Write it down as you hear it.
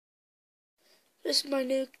This is my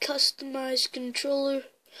new customized controller.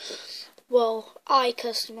 Well, I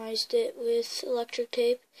customized it with electric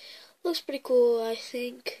tape. Looks pretty cool, I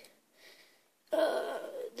think.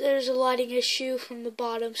 There's a lighting issue from the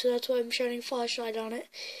bottom, so that's why I'm shining a flashlight on it.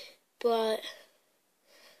 But,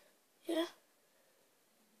 yeah.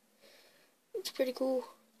 It's pretty cool.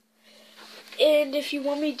 And if you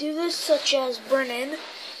want me to do this, such as Brennan,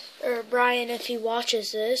 or Brian if he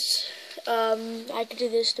watches this, I could do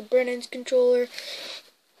this to Brennan's controller.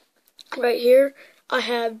 Right here, I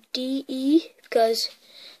have DE, because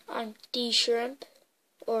I'm D Shrimp,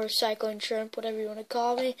 or Cyclone Shrimp, whatever you want to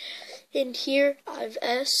call me. And here, I have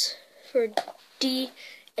S for D,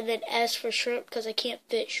 and then S for Shrimp, because I can't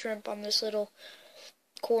fit Shrimp on this little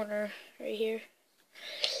corner right here.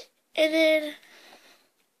 And then,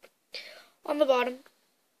 on the bottom,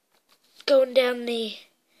 going down the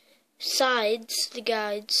sides, the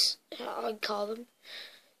guides, I'd call them,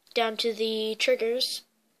 down to the triggers,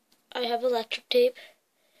 I have electric tape,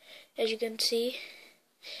 as you can see.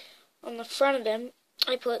 On the front of them,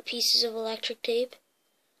 I put pieces of electric tape.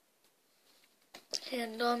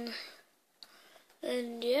 And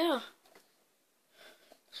yeah.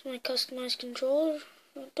 It's my customized controller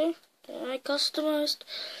right there that I customized.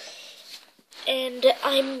 And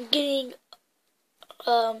I'm getting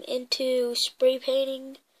into spray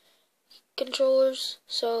painting controllers,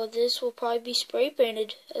 so this will probably be spray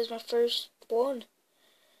painted as my first one.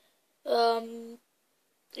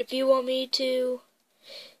 If you want me to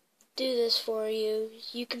do this for you,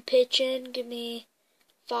 you can pitch in, give me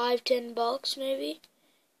 $5-10 maybe,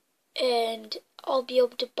 and I'll be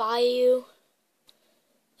able to buy you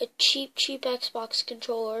a cheap Xbox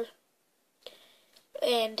controller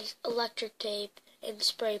and electric tape and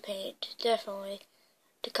spray paint, definitely,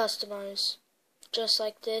 to customize, just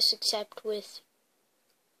like this, except with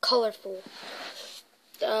colorful.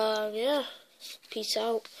 Yeah, peace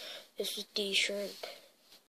out. This was D Shrimp.